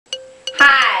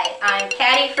I'm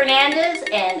Patty Fernandez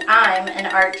and I'm an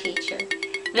art teacher.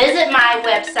 Visit my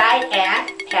website at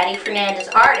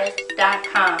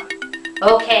pattyfernandezartist.com.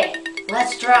 Okay,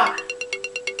 let's draw.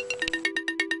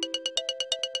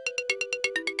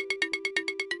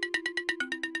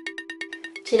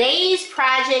 Today's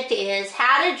project is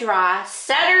how to draw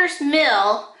Sutter's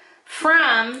Mill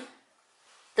from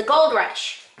the Gold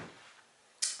Rush.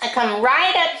 I come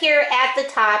right up here at the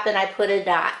top and I put a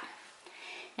dot.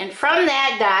 And from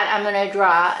that dot, I'm going to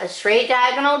draw a straight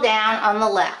diagonal down on the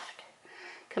left.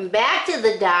 Come back to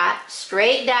the dot,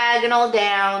 straight diagonal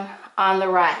down on the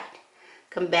right.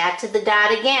 Come back to the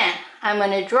dot again. I'm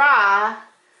going to draw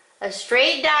a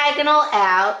straight diagonal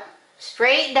out,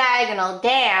 straight diagonal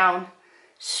down,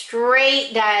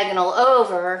 straight diagonal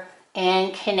over,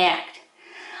 and connect.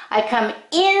 I come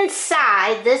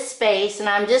inside this space and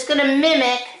I'm just going to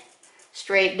mimic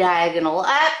straight diagonal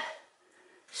up,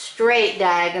 straight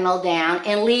diagonal down,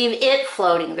 and leave it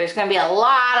floating. There's going to be a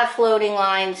lot of floating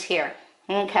lines here.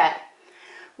 Okay.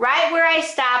 Right where I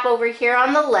stop over here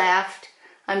on the left,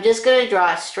 I'm just going to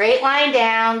draw a straight line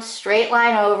down, straight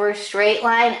line over, straight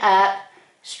line up,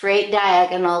 straight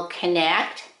diagonal,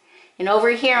 connect. And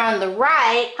over here on the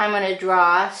right, I'm going to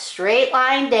draw a straight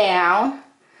line down,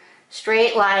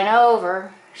 straight line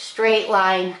over, straight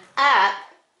line up,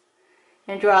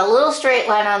 and draw a little straight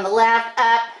line on the left,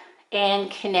 up,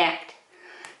 and connect.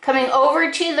 Coming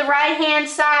over to the right hand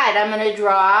side, I'm going to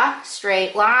draw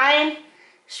straight line,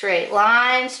 straight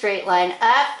line, straight line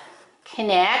up,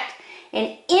 connect.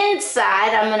 And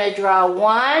inside, I'm going to draw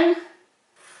 1,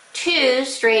 2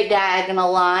 straight diagonal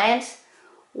lines,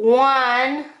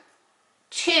 1,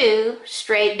 2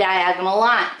 straight diagonal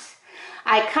lines.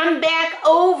 I come back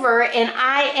over and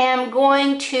I am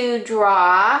going to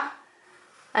draw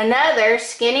another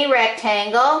skinny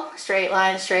rectangle, straight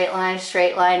line, straight line,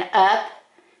 straight line up,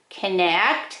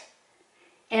 connect.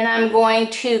 And I'm going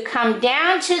to come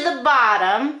down to the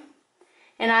bottom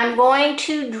and I'm going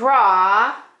to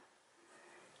draw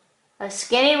a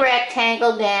skinny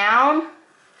rectangle down,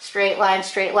 straight line,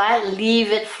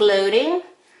 leave it floating.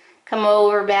 Come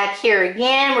over back here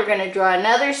again. We're going to draw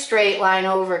another straight line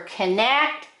over,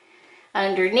 connect.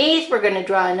 Underneath, we're going to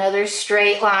draw another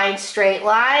straight line,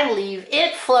 leave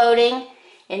it floating.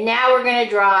 And now we're going to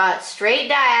draw a straight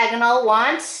diagonal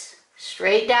once,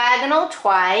 straight diagonal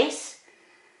twice.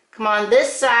 Come on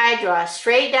this side, draw a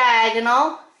straight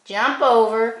diagonal, jump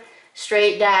over,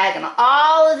 straight diagonal.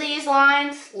 All of these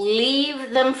lines,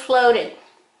 leave them floating.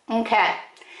 Okay.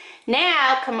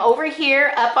 Now, come over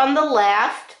here up on the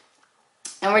left.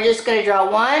 And we're just going to draw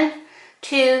 1,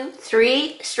 2,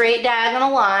 3 straight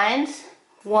diagonal lines.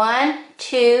 1,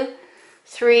 2,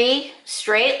 3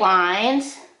 straight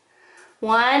lines.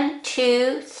 1,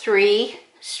 2, 3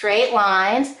 straight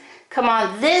lines. Come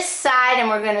on this side and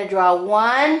we're going to draw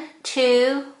 1,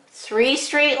 2, 3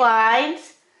 straight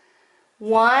lines.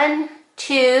 1,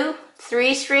 2,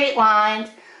 3 straight lines.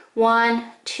 1,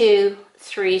 2,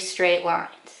 3 straight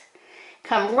lines.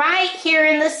 Come right here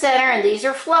in the center, and these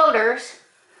are floaters.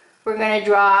 We're going to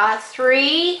draw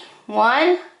 3,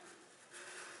 1,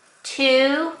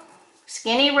 2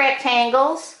 skinny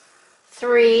rectangles,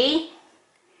 3,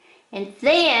 and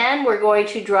then we're going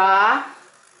to draw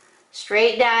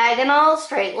straight diagonal,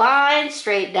 straight line,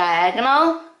 straight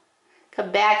diagonal.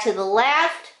 Come back to the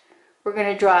left. We're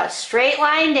going to draw a straight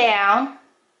line down,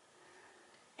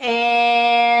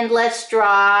 and let's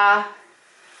draw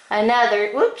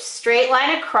another, straight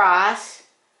line across.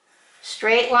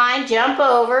 Straight line, jump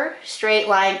over, straight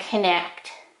line, connect.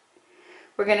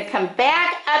 We're going to come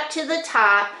back up to the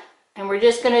top and we're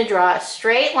just going to draw a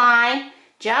straight line,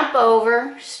 jump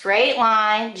over, straight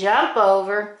line, jump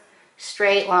over,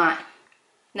 straight line.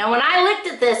 Now when I looked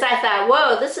at this, I thought,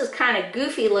 whoa, this is kind of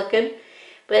goofy looking,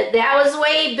 but that was the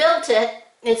way he built it.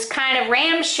 It's kind of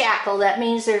ramshackle. That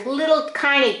means there's little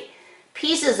kind of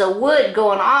pieces of wood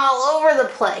going all over the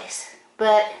place,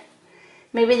 but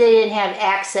maybe they didn't have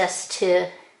access to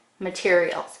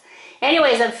materials.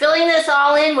 Anyways, I'm filling this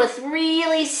all in with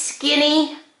really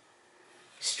skinny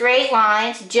straight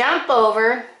lines. Jump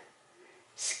over,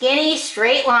 skinny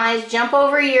straight lines. Jump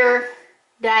over your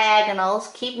diagonals.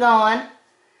 Keep going,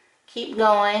 keep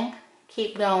going,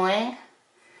 keep going,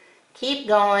 keep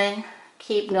going,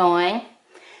 keep going.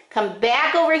 Come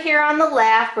back over here on the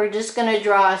left. We're just going to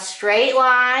draw a straight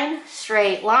line,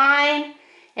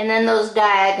 and then those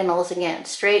diagonals again.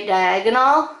 Straight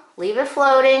diagonal, leave it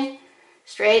floating,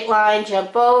 straight line,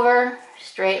 jump over,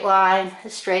 straight line,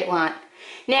 straight line.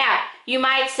 Now, you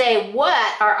might say,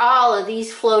 what are all of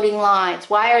these floating lines?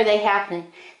 Why are they happening?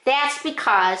 That's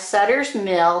because Sutter's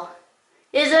Mill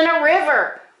is in a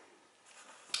river.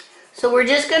 So we're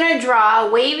just going to draw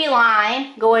a wavy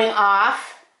line going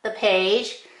off the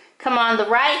page. Come on the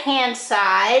right hand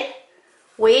side,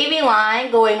 wavy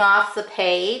line going off the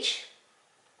page.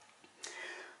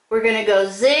 We're going to go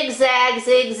zigzag,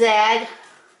 zigzag,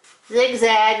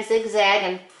 zigzag, zigzag,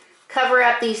 and cover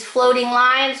up these floating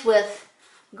lines with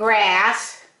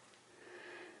grass.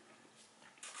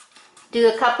 Do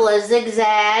a couple of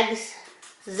zigzags,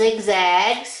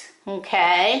 zigzags,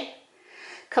 okay.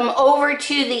 Come over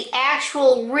to the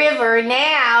actual river.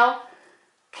 Now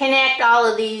connect all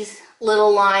of these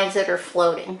little lines that are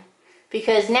floating,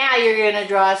 because now you're going to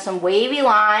draw some wavy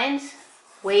lines,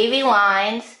 wavy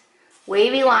lines,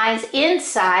 wavy lines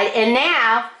inside, and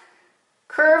now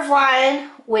curve line,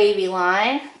 wavy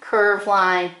line, curve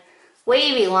line,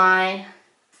 wavy line,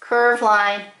 curve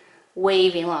line,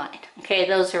 wavy line. Okay,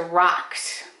 those are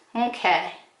rocks.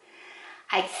 Okay,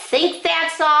 I think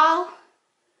that's all.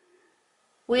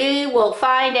 We will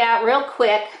find out real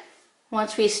quick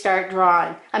once we start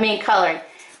drawing. Coloring.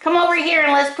 Come over here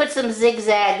and let's put some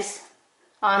zigzags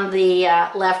on the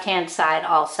left-hand side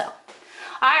also. All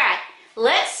right,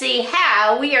 let's see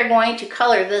how we are going to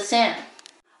color this in.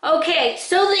 Okay,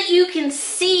 so that you can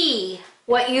see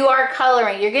what you are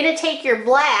coloring, you're going to take your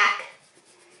black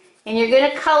and you're going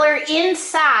to color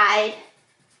inside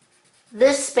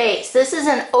this space. This is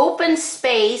an open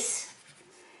space.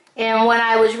 And when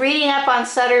I was reading up on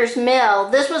Sutter's mill,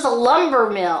 this was a lumber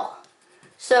mill.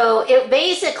 So it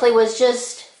basically was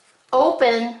just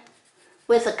open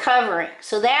with a covering.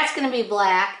 So that's going to be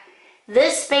black.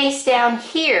 This space down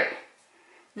here,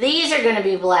 these are going to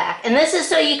be black. And this is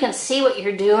so you can see what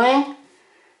you're doing,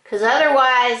 because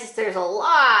otherwise there's a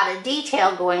lot of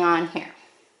detail going on here.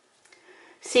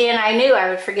 See, and I knew I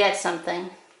would forget something.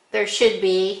 There should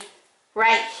be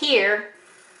right here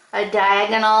a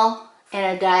diagonal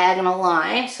and a diagonal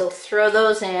line, so throw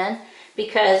those in,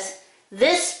 because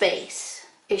this space,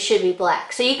 it should be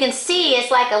black. So you can see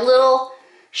it's like a little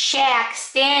shack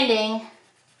standing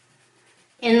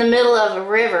in the middle of a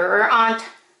river, or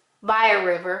by a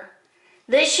river.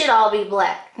 This should all be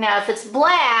black. Now if it's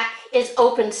black, it's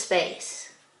open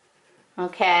space.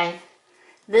 Okay,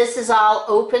 this is all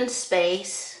open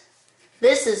space.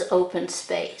 This is open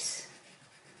space.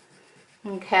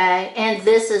 Okay, and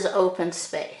this is open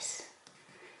space.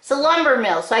 It's a lumber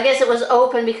mill, so I guess it was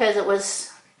open because it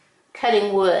was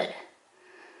cutting wood.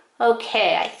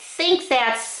 Okay, I think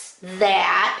that's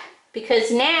that,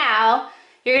 because now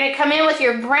you're going to come in with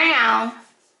your brown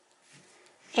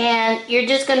and you're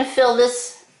just going to fill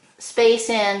this space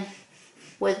in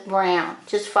with brown.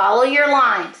 Just follow your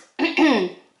lines.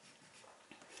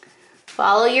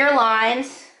 Follow your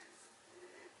lines.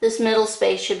 This middle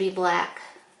space should be black.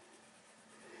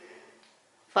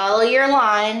 Follow your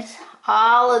lines.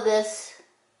 All of this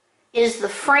is the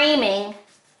framing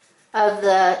of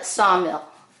the sawmill.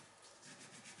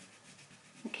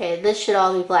 Okay, this should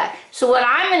all be black. So what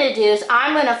I'm going to do is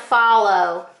I'm going to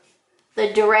follow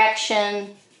the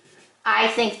direction I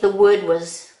think the wood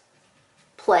was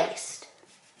placed.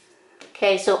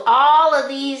 Okay, so all of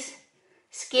these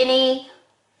skinny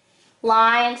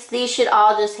lines, these should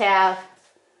all just have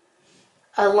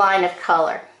a line of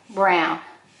color, brown.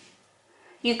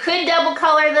 You could double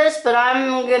color this, but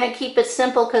I'm going to keep it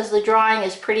simple because the drawing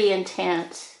is pretty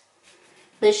intense.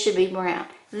 This should be brown.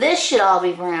 This should all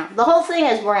be brown. The whole thing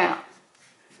is brown.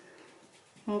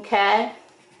 Okay?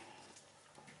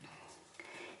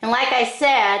 And like I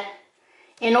said,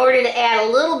 in order to add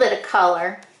a little bit of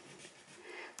color,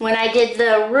 when I did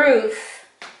the roof,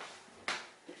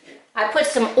 I put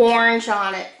some orange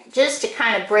on it just to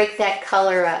kind of break that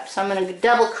color up. So I'm going to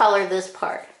double color this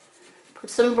part. Put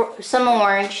some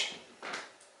orange,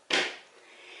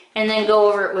 and then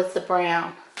go over it with the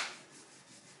brown,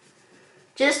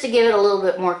 just to give it a little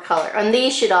bit more color. And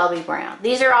these should all be brown.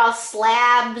 These are all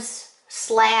slabs,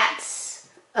 slats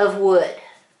of wood.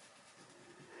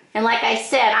 And like I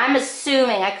said, I'm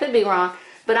assuming, I could be wrong,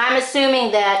 but I'm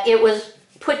assuming that it was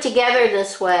put together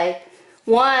this way.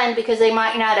 One, because they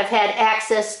might not have had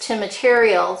access to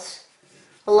materials,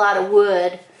 a lot of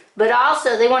wood. But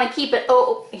also, they want to keep it,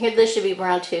 oh, here, this should be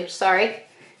brown too, sorry.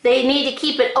 They need to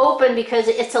keep it open because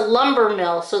it's a lumber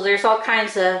mill, so there's all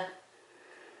kinds of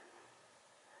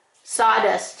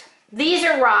sawdust. These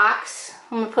are rocks.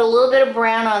 I'm going to put a little bit of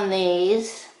brown on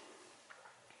these.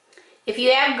 If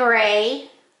you have gray,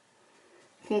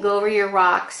 you can go over your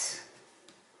rocks.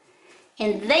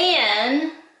 And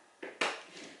then,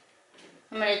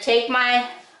 I'm going to take my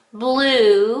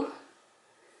blue,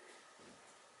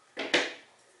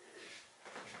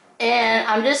 and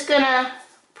I'm just going to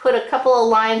put a couple of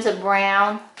lines of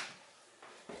brown,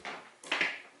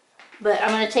 but I'm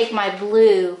going to take my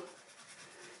blue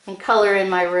and color in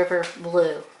my river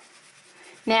blue.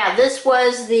 Now, this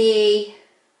was the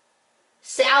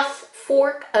South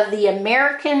Fork of the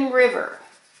American River.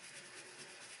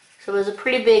 So it was a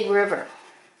pretty big river.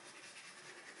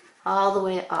 All the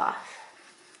way off.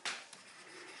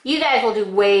 You guys will do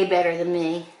way better than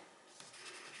me.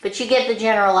 But you get the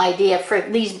general idea for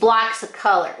these blocks of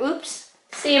color. Oops.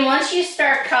 See, and once you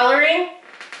start coloring,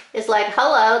 it's like,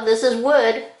 hello, this is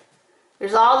wood.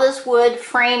 There's all this wood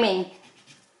framing.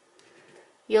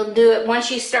 You'll do it once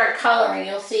you start coloring.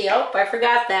 You'll see, oh, I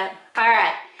forgot that. All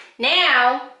right.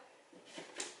 Now,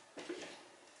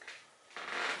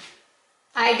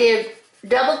 I did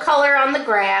double color on the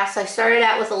grass. I started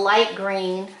out with a light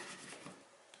green.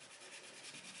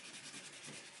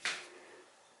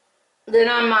 Then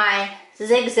on my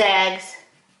zigzags,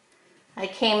 I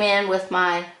came in with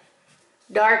my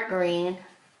dark green.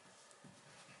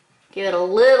 Give it a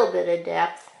little bit of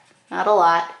depth, not a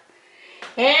lot.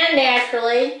 And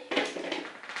naturally,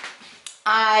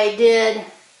 I did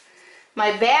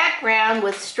my background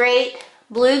with straight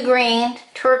blue-green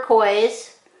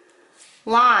turquoise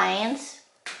lines.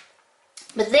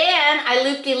 But then I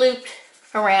loop-de-looped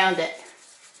around it.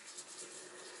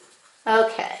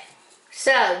 Okay,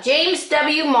 so James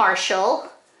W. Marshall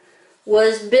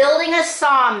was building a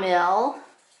sawmill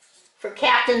for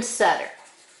Captain Sutter.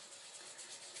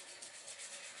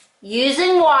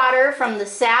 Using water from the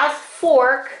South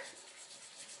Fork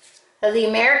of the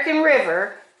American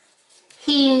River,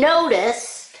 he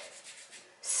noticed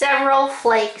several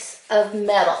flakes of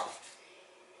metal.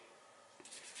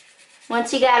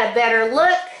 Once he got a better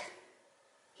look,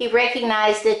 he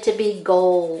recognized it to be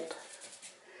gold.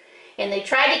 And they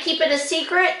tried to keep it a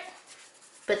secret,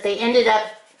 but they ended up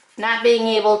not being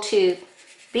able to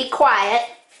be quiet,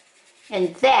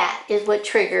 and that is what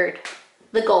triggered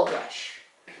the gold rush.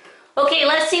 Okay,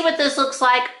 let's see what this looks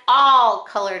like all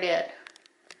colored in.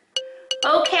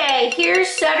 Okay, here's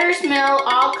Sutter's Mill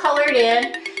all colored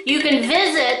in. You can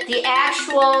visit the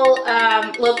actual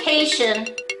location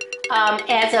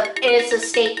as a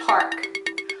state park.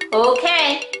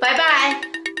 Okay, bye-bye.